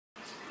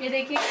ये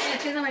देखिए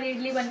अच्छे से हमारी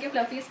इडली बनके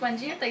फ्लफी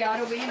स्पंजी तैयार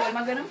हो गई है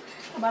गर्मा गर्म।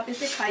 अब आप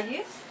इसे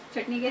खाइए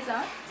चटनी के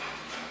साथ।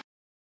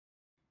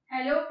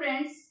 Hello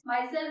friends,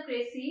 myself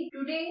Gracie.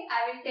 Today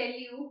I will tell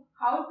you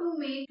how to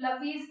make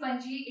fluffy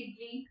spongy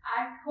idli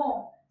at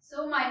home.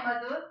 So my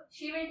mother,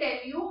 she will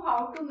tell you how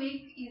to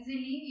make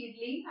easily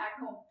idli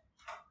at home.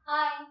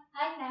 Hi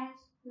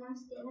friends,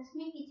 नमस्ते।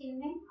 रश्मि kitchen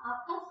में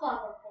आपका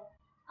स्वागत है।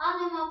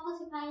 आज हम आपको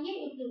सिखाएंगे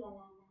इडली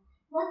बनाना।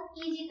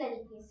 बहुत इजी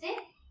तरीके से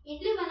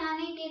इडली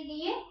बनाने के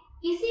लिए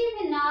किसी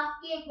भी नाप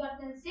के एक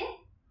बर्तन से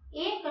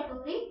 1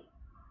 कटोरी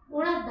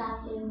उड़द दाल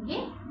लेंगे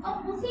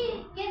और उसी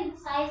के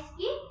साइज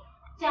की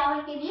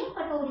चावल के लिए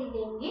कटोरी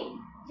लेंगे।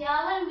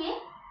 चावल में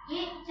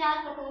ये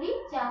 4 कटोरी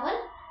चावल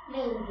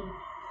लेंगे।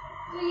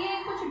 तो ये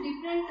कुछ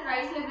डिफरेंट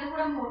राइस लग रहा है,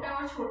 थोड़ा मोटा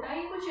और छोटा,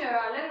 ये कुछ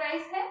अलग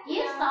राइस है?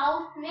 ये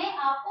साउथ में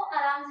आपको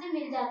आराम से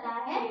मिल जाता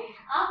है।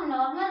 आप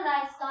नॉर्मल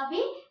राइस का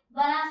भी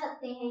बना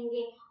सकते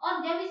हैं।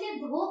 और जब इसे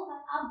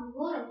आप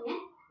भिगो रहे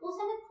हैं उस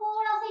समय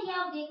थोड़ा सा ये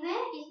आप देख रहे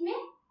हैं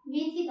इसमें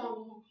मेथी दाने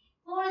हैं,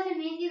 थोड़े से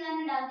मेथी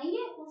दाने डाल देंगे,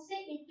 उससे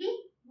इडली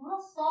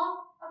बहुत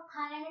सॉफ्ट और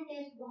खाने में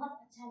टेस्ट बहुत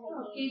अच्छा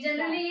लगेगा।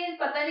 जनरली ये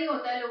पता नहीं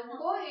होता है लोगों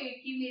को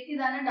कि मेथी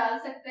दाना डाल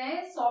सकते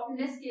हैं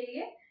सॉफ्टनेस के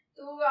लिए,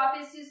 तो आप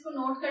इस चीज को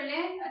नोट कर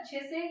लें अच्छे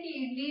से कि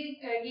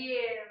इडली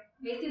ये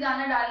मेथी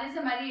दाना डालने से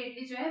हमारी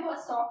इडली जो है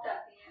बहुत सॉफ्ट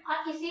आती है।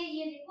 और इसे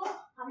ये देखो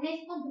हमने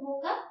इसको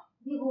धोकर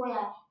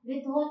भिगोया।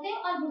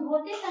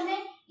 भिगोते समय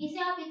इसे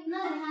आप इतना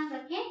ध्यान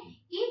रखें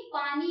कि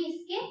पानी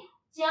इसके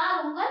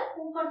 4 उंगल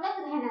ऊपर तक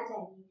रहना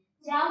चाहिए,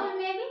 चावल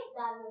में भी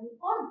दाल में भी।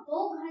 और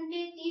 2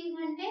 घंटे 3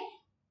 घंटे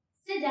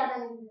से ज्यादा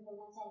नहीं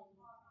भिगोना चाहिए।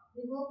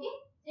 भिगो के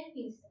इसे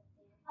पीस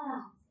सकते हैं आराम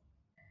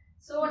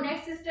से। सो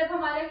नेक्स्ट स्टेप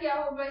हमारा क्या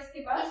होगा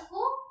इसके बाद?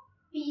 इसको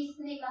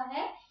पीसने का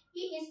है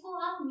कि इसको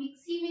आप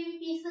मिक्सी में भी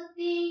पीस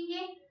सकते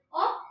हैं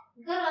और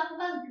अगर आपके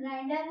पास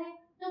ग्राइंडर है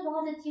तो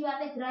बहुत अच्छी बात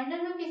है।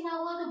 ग्राइंडर में पिसा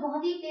हुआ तो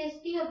बहुत ही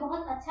टेस्टी और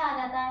बहुत अच्छा आ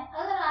जाता है।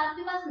 अगर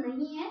आपके पास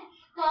नहीं है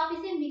तो आप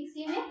इसे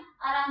मिक्सी में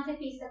आराम से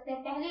पीस सकते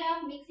हैं। पहले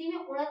आप मिक्सी में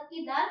उड़द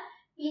की दाल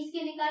पीस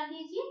के निकाल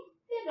लीजिए,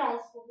 फिर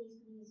राइस को पीस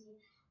लीजिए।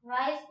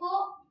 राइस को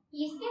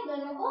पीस के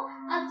दोनों को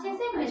अच्छे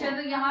से अच्छा,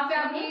 तो यहाँ पे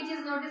आपको ये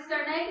चीज नोटिस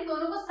करना है कि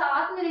दोनों को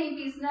साथ में नहीं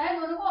पीसना है,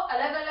 दोनों को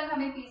अलग अलग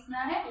हमें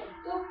पीसना है।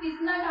 तो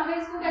पीसना हमें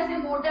इसको कैसे,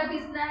 मोटा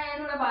पीसना है,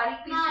 थोड़ा बारीक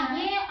पीसना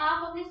है? ये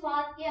आप अपने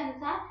स्वाद के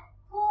अनुसार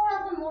थोड़ा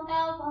सा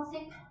मोटा और बहुत से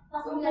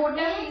पसंद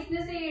मोटा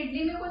पीसने से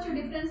इडली में कुछ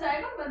डिफरेंस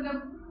आएगा? मतलब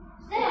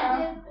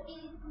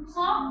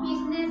सॉफ्ट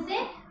पीसने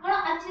से थोड़ा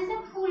अच्छे से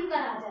फूल कर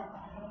आ जाता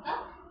है,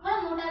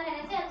 थोड़ा मोटा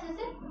रहने से अच्छे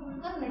से फूल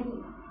कर नहीं।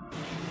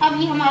 अब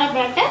ये हमारा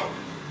बैटर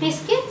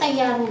पीस के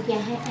तैयार हो गया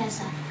है।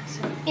 ऐसा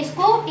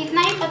इसको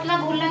इतना ही पतला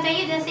घोलना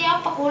चाहिए जैसे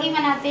आप पकौड़ी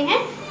बनाते हैं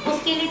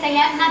उसके लिए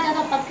तैयार, ना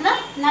ज्यादा पतला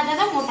ना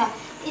ज्यादा मोटा।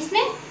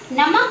 इसमें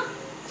नमक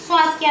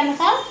स्वाद के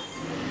अनुसार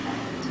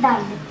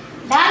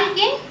डाल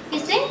के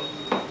इसे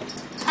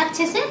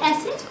अच्छे से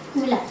ऐसे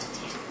मिला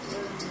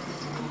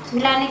दीजिए।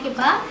 मिलाने के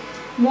बाद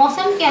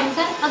मौसम के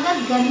अनुसार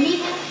अगर गर्मी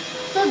है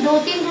तो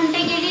 2-3 घंटे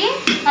के लिए,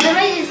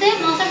 अदरवाइज इसे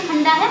मौसम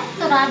ठंडा है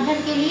तो रात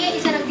भर के लिए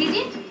इसे रख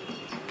दीजिए।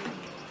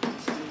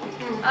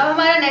 अब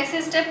हमारा नेक्स्ट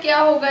स्टेप क्या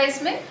होगा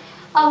इसमें?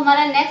 अब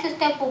हमारा नेक्स्ट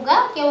स्टेप होगा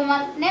कि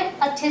हमने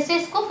अच्छे से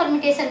इसको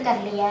फर्मेंटेशन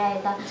कर लिया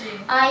है।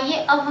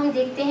 आइए अब हम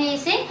देखते हैं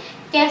इसे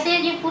कैसे,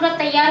 ये पूरा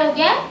तैयार हो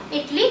गया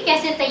इडली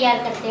कैसे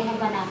तैयार करते हैं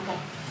बनाकर।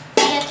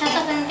 ये अच्छा सा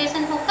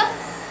फर्मेंटेशन होकर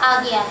आ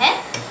गया है।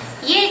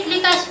 ये इडली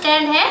का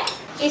स्टैंड है,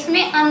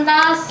 इसमें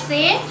अंदाज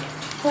से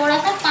थोड़ा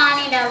सा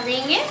पानी डाल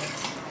देंगे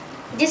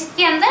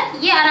जिसके अंदर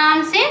ये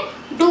आराम से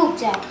डूब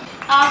जाए।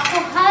 आपको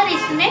हर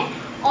इसमें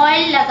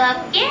ऑयल लगा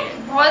के,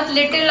 बहुत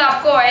लिटिल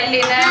आपको ऑयल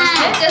लेना है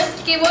उसमें,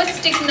 जस्ट कि वो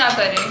स्टिक ना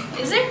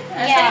करे। इज इट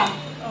ऐसा?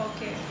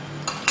 ओके।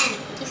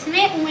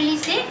 इसमें उंगली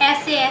से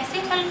ऐसे ऐसे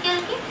हल्के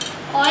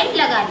हल्के ऑयल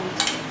लगा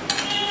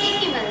लीजिए।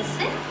 इनकी मदद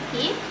से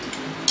ये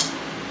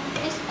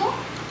इसको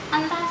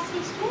अंदाज से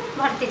इसमें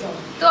भरते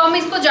जाइए। तो हम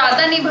इसको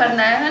ज्यादा नहीं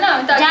भरना है ना?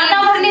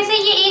 ज्यादा भरने से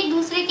ये एक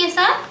दूसरे के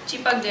साथ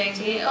चिपक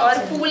जाएंगे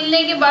और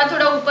फूलने के बाद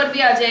थोड़ा ऊपर भी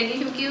आ जाएगी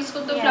क्योंकि उसको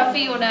तो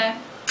फ्लफी होना है।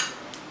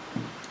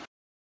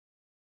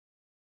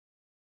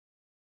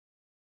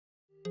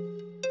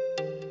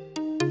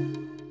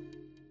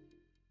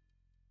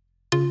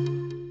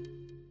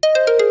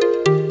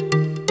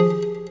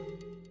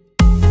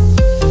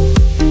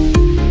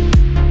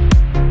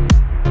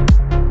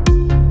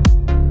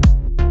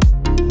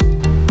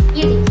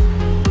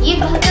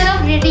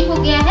 रेडी हो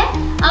गया है।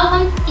 अब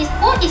हम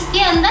इसको इसके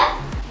अंदर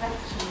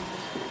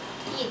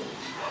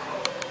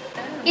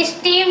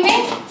स्टीम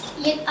में,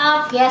 ये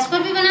आप गैस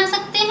पर भी बना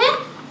सकते हैं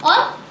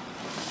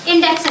और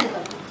इंडक्शन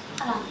पर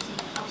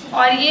भी।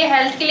 और ये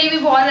हेल्थ के लिए भी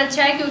बहुत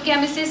अच्छा है क्योंकि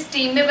हम इसे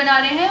स्टीम में बना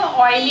रहे हैं,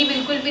 ऑयली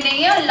बिल्कुल भी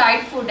नहीं है और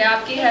लाइट फूड है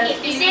आपकी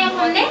हेल्थ के लिए। इसे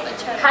हमने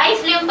हाई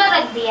फ्लेम पर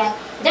रख दिया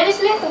है। जब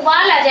इसमें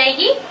उबाल आ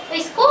जाएगी तो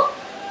इसको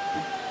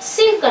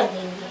सिम कर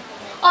देंगे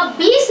और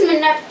 20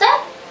 मिनट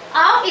तक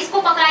आप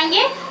इसको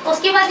पकाएंगे।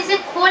 उसके बाद इसे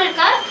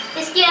खोलकर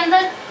इसके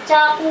अंदर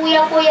चाकू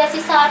या कोई ऐसी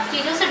साफ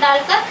चीजों से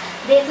डालकर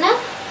देखना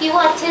कि वो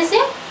अच्छे से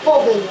हो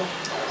गई है।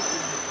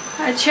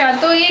 अच्छा,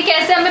 तो ये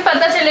कैसे हमें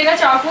पता चलेगा?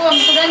 चाकू हम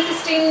तुरंत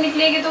स्टीम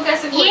निकलेगी तो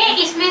कैसे? ये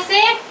इसमें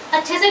से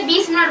अच्छे से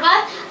 20 मिनट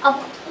बाद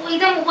अब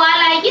एकदम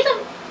उबाल आएगी तो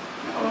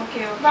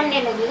ओके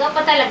बनने लगेगा,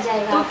 पता लग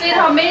जाएगा। तो फिर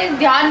हमें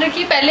ध्यान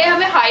रखिए, पहले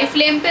हमें हाई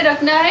फ्लेम पे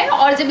रखना है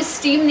और जब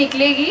स्टीम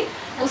निकलेगी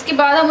उसके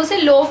बाद हम उसे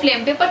लो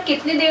फ्लेम पे, पर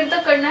कितनी देर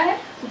तक करना है?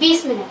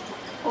 20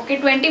 मिनट। ओके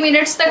 20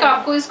 मिनट्स तक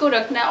आपको इसको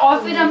रखना है।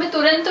 और फिर हमें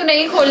तुरंत तो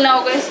नहीं खोलना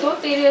होगा इसको,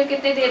 फिर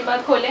कितने देर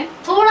बाद खोलें?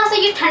 थोड़ा सा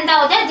ये ठंडा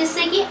हो जाए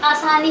जिससे कि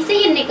आसानी से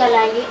ये निकल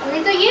आएगी,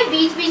 नहीं तो ये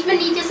बीच बीच में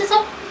नीचे से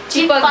सब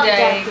चिपक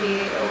जाएगी।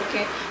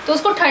 ओके तो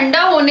उसको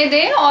ठंडा होने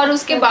दें और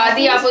उसके बाद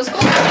ही आप उसको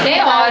खोलें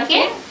और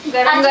फिर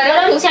गरम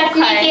गरम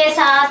चटनी के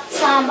साथ,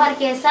 सांभर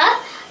के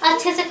साथ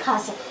अच्छे से खा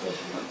सकते हैं।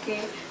 ओके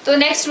तो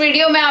नेक्स्ट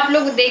वीडियो में आप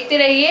लोग देखते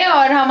रहिए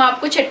और हम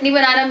आपको चटनी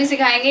बनाना भी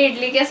सिखाएंगे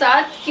इडली के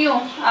साथ। क्यों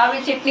आप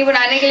ये चटनी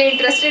बनाने के लिए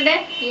इंटरेस्टेड है?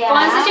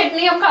 कौन सी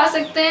चटनी हम खा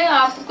सकते हैं?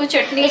 आपको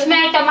चटनी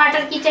इसमें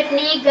टमाटर की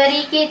चटनी,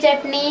 गरी की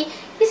चटनी,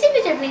 किसी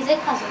भी चटनी से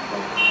खा सकते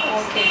हैं।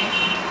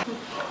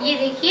 ओके ये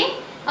देखिए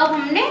अब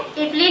हमने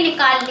इडली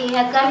निकाल ली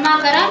है गर्मा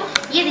गर्म।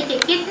 ये देखिए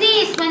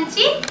कितनी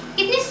स्पंजी,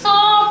 कितनी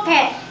सॉफ्ट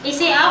है।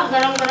 इसे आप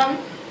गरम गरम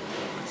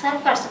सर्व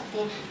कर सकते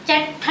हैं।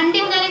 ठंडी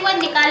हो जाने के बाद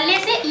निकालने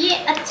से ये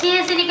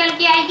अच्छे से निकल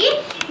के आएगी,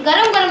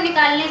 गरम गरम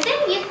निकालने से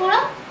ये थोड़ा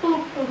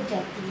टूट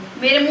जाती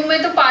है। मेरे मुंह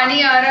में तो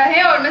पानी आ रहा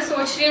है और मैं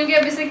सोच रही हूँ कि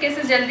अब इसे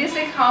कैसे जल्दी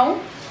से खाऊं।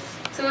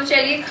 तो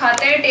चलिए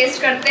खाते हैं,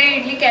 टेस्ट करते हैं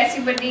इडली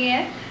कैसी बनी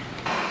है।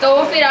 तो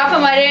फिर आप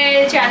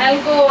हमारे चैनल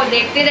को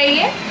देखते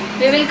रहिए।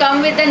 We will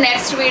come with the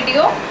next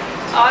video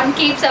and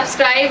keep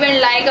subscribe and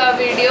like our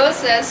videos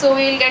so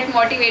we will get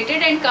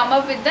motivated and come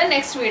up with the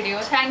next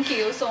video. Thank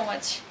you so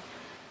much.